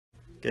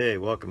Okay,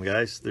 welcome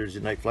guys. Thursday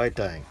night fly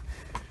tying.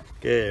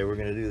 Okay, we're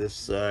gonna do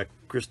this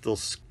Chrystal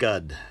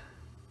Scud.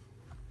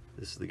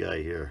 This is the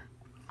guy here.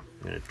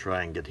 I'm gonna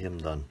try and get him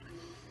done.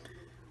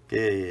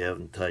 Okay, I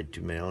haven't tied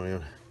too many. I'm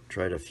only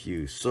tried a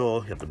few,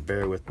 so you have to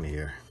bear with me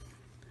here.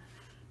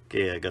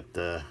 Okay, I got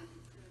the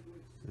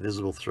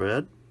visible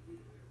thread.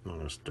 I'm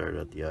gonna start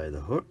at the eye of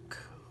the hook.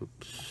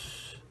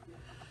 Oops.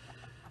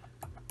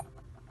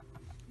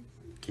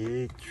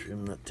 Okay,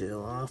 trim the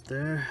tail off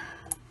there.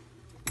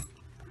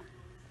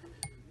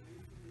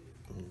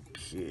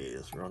 Okay,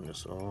 let's run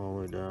this all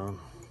the way down.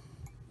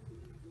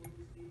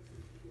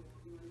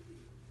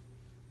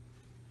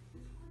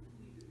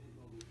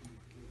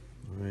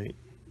 Right,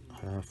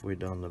 halfway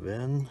down the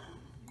bend.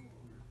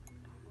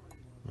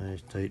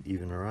 Nice tight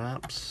even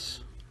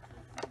wraps.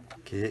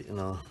 Okay,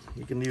 now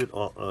you can leave it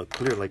all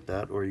clear like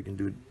that, or you can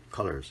do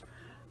colors.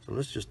 So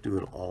let's just do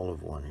it all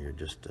of one here,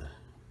 just to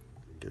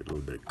get a little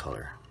bit of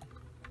color.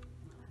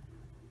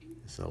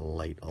 It's a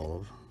light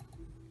olive.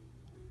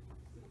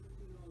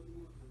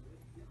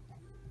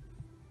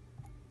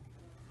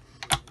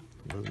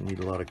 Doesn't need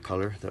a lot of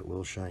color, that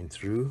will shine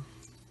through.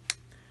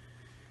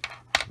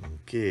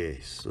 Okay,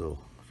 so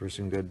first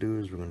thing we're gonna do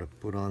is we're gonna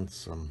put on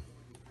some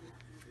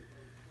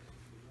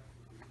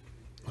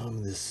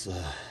on this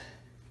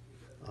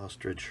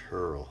ostrich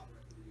herl.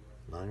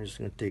 Now I'm just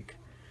gonna take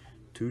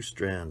 2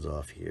 strands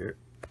off here.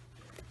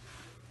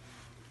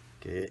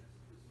 Okay,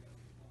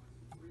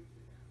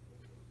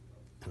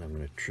 and I'm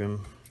gonna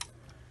trim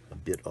a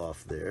bit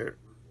off there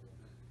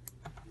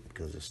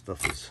because this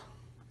stuff is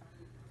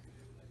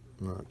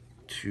not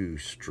too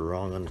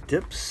strong on the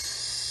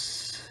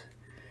tips.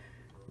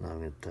 Now I'm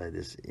going to tie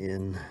this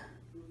in.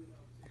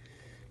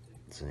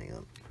 So hang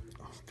on,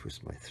 I'll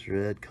twist my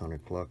thread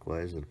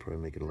counterclockwise. It'll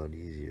probably make it a lot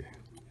easier.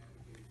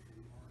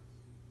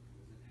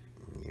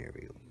 Here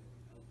we go.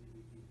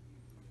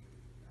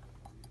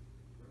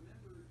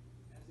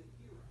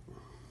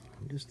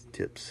 Just the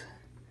tips,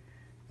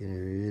 getting it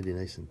really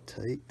nice and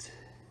tight,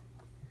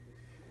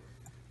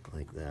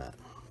 like that.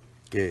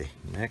 Okay,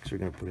 next we're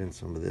going to put in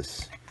some of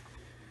this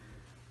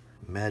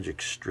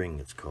magic string,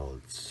 it's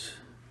called. It's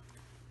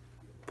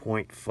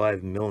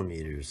 0.5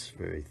 millimeters,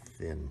 very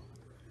thin.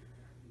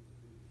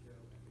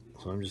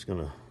 So I'm just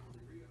gonna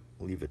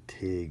leave a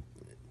tag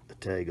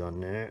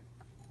on there,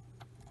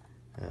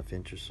 1/2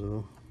 inch or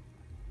so.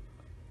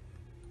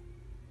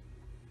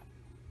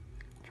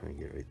 Try and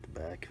get right at the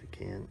back if I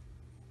can.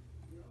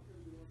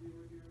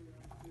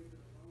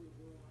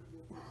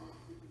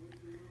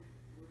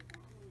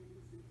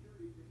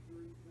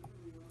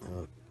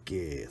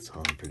 Okay, it's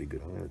on pretty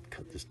good. I'm gonna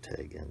cut this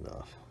tag end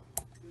off.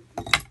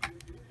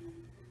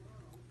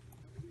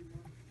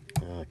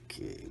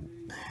 Okay.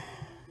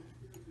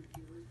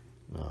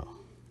 Now,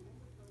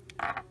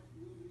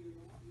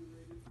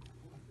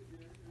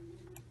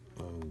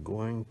 I'm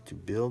going to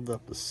build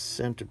up the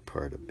center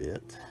part a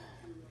bit.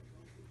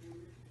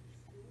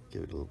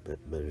 Give it a little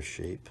bit better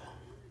shape.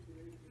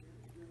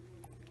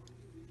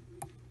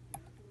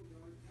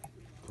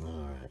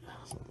 Alright,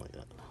 something like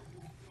that.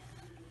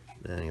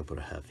 Then I'm going to put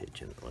a 1/2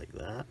 inch in it like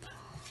that.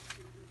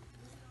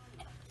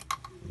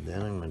 And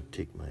then I'm going to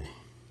take my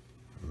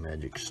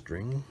magic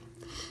string.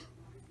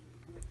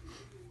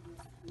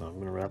 Now I'm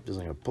going to wrap this,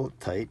 I'm going to pull it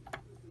tight.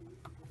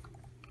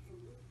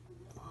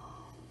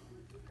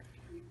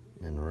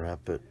 And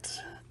wrap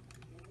it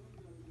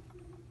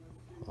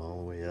all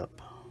the way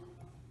up.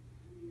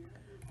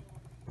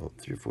 About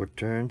 3 or 4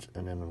 turns,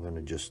 and then I'm going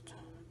to just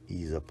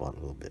ease up on it a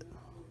little bit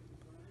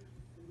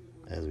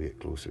as we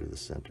get closer to the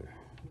center.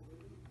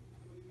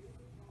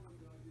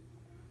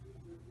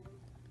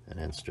 And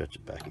then stretch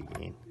it back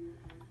again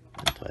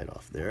and tie it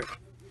off there.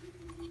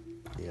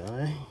 The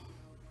eye.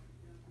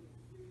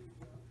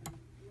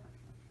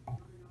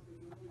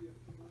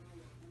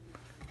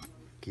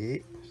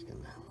 Okay, just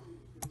gonna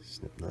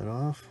snip that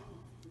off.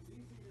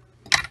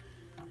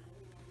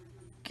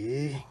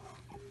 Okay,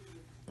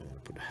 I'm gonna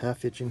put a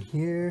 1/2 inch in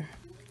here.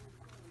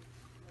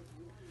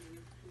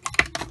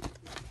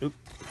 Oop.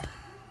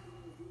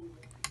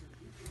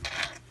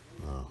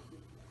 Now,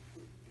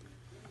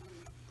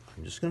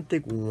 I'm just gonna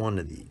take one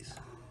of these.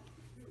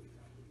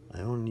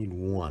 I only need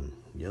one.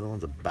 The other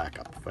one's a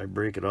backup. If I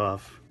break it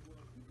off,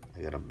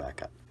 I got a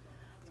backup.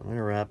 So I'm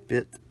gonna wrap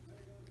it,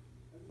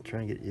 try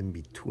and get in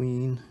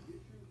between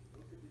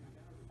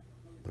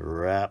the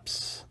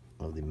wraps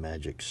of the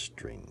magic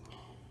string.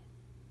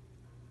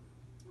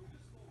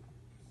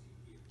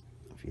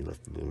 If you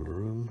left a little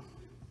room.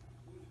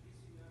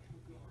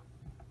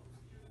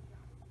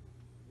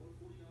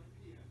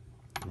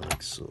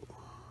 Like so.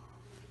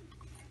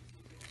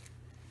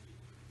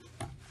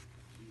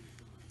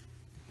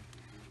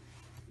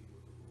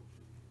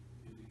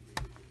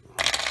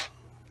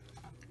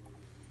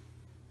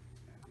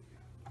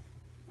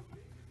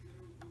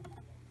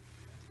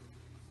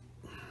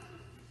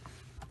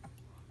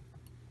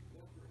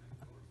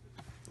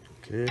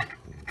 Okay,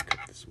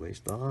 cut this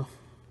waist off.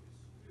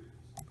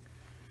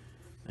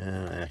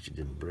 And I actually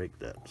didn't break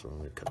that, so I'm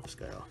going to cut this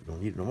guy off.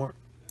 Don't need it no more.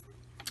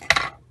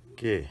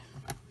 Okay,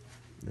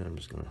 then I'm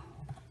just going to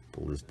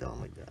pull this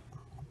down like that.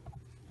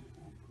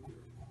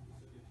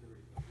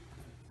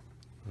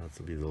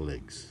 That'll be the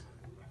legs.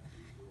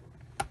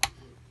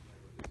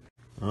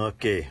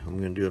 Okay,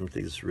 I'm gonna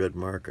take this red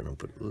marker and I'll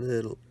put a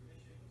little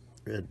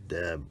red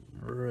dab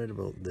right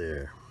about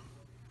there.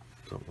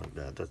 Something like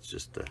that. That's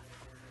just a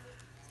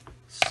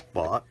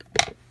spot.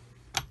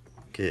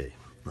 Okay,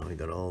 now we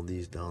got all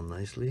these down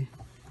nicely.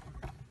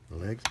 The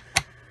legs.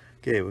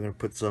 Okay, we're gonna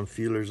put some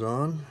feelers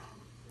on.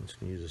 I'm just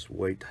gonna use this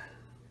white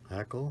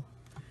hackle.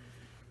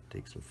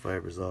 Take some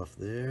fibers off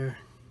there.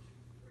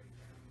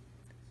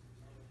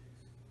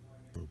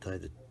 And tie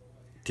the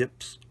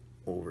tips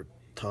over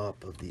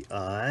top of the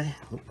eye.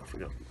 Oh, I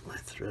forgot my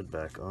thread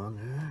back on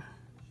there.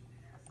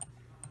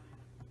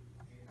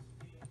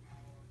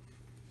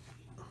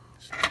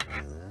 Let's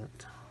try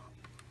that.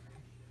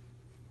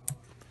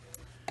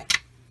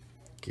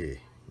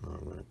 Okay, now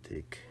I'm going to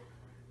take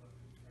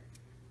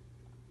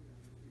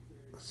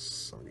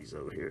some of these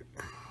out here.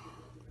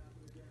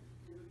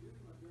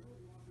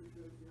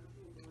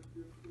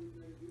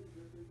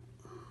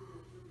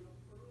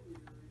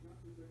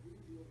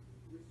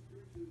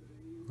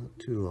 Not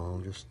too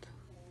long, just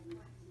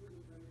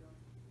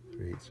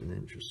 3/8 of an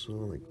inch or so,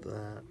 like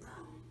that.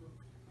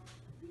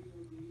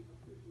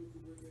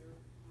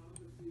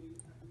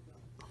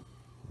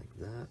 Like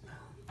that.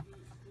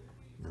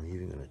 I'm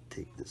even going to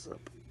take this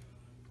up,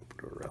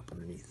 put a wrap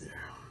underneath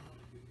there.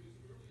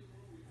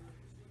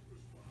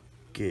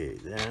 Okay,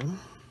 then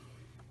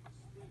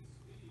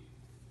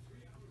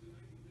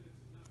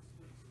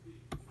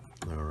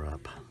I'm going to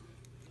wrap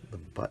the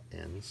butt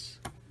ends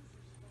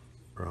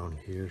around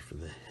here for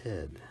the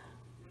head.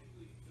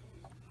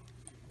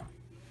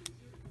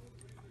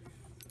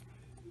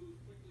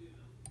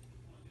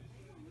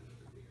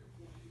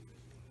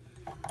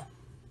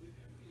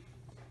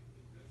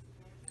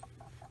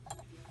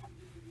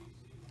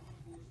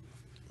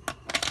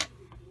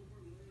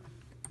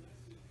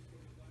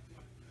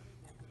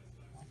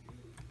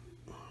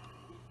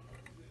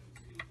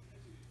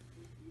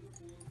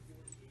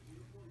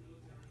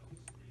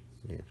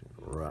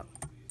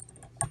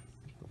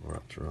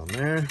 Wraps around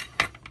there.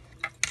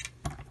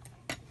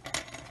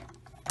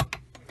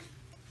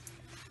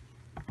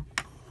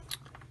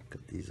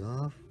 Cut these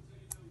off.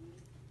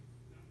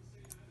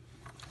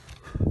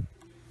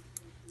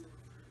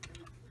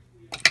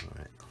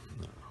 Alright,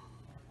 now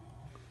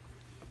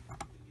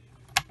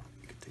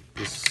you can take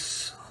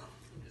this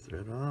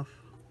thread off.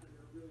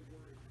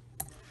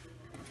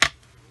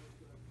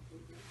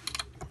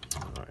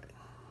 Alright.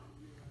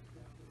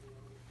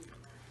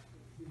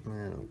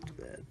 Not too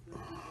bad.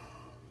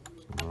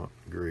 Not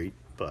great,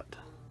 but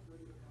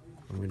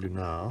what I'm going to do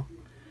now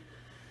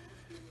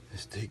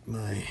is take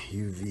my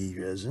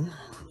UV resin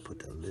and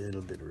put a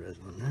little bit of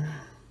resin on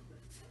there.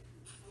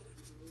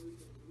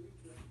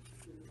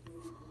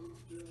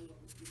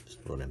 Just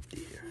about empty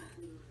here.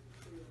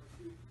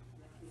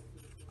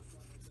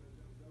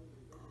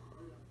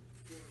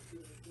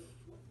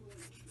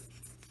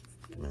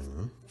 Come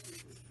on.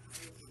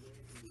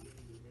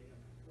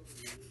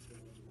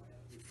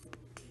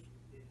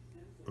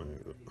 There we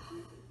go.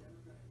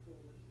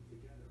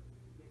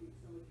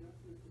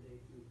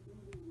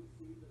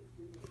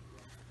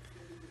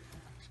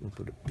 Just gonna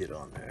put a bit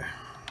on there.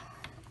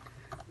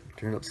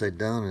 Turn it upside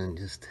down and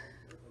just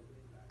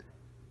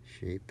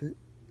shape it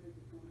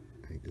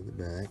right to the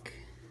back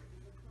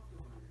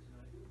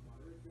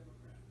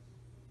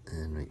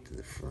and right to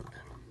the front.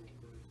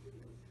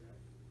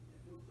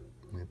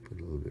 I put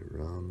a little bit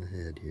around the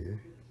head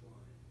here.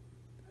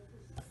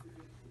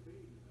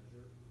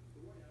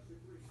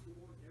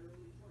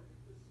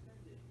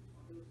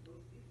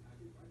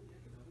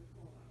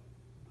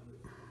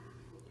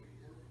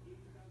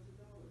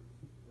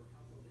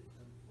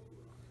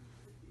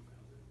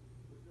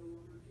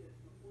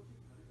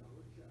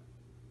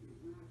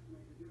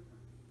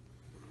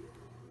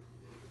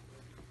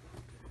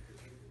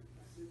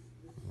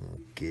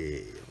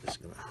 Okay, I'm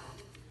just gonna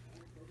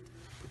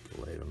put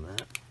the light on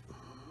that.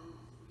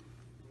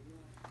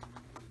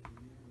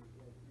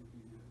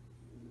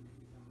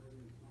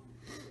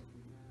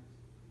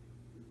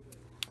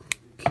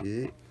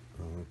 Okay,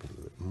 I'm gonna put a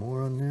little bit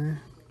more on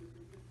there.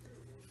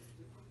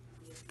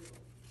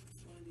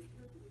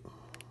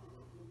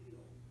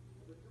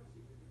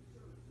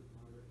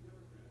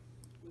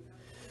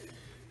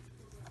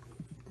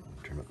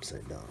 Turn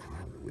upside down. I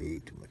have way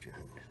too much on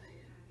it.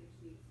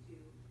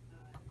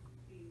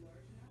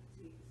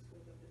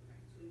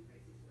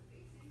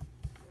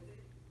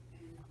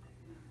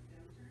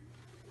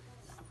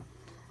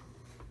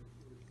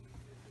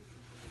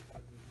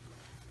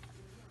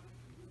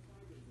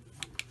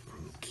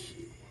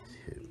 Okay,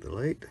 hit the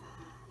light.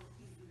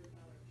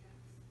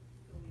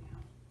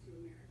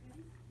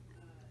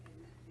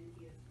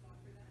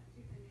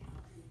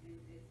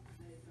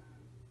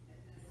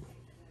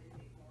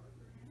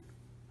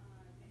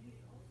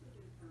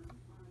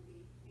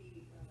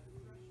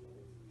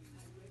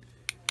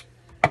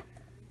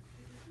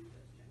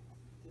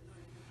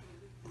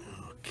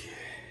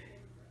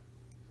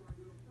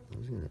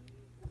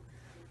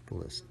 Pull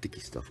that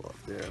sticky stuff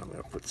off there. I'm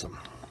going to put some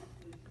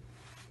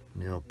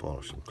nail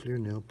polish, some clear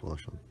nail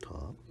polish on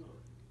top.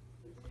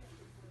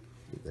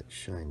 Give that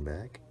shine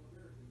back.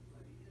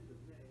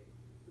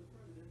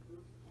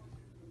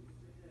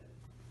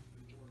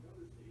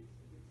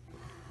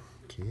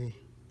 Okay.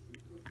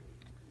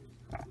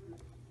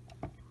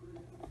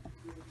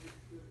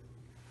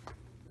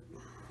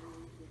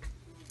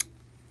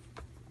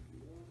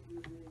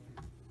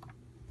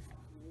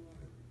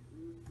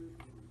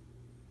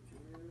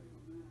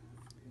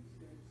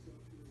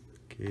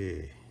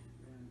 Okay.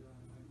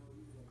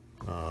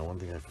 One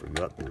thing I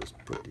forgot was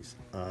put these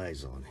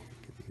eyes on.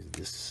 Use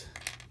this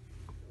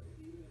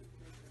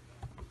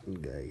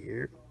guy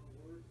here.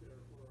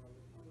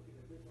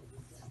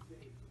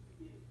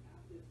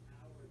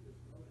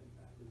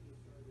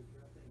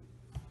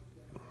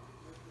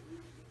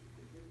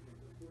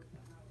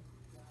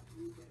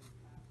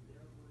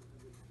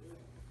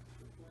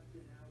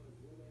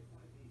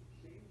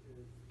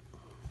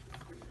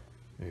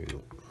 There you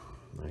go.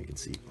 Now you can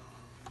see.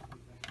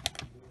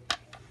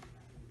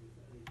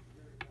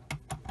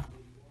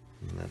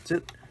 And that's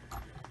it.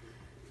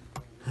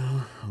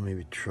 I'll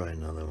maybe try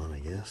another one, I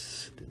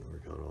guess. Didn't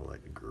work out all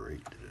that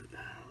great, did it?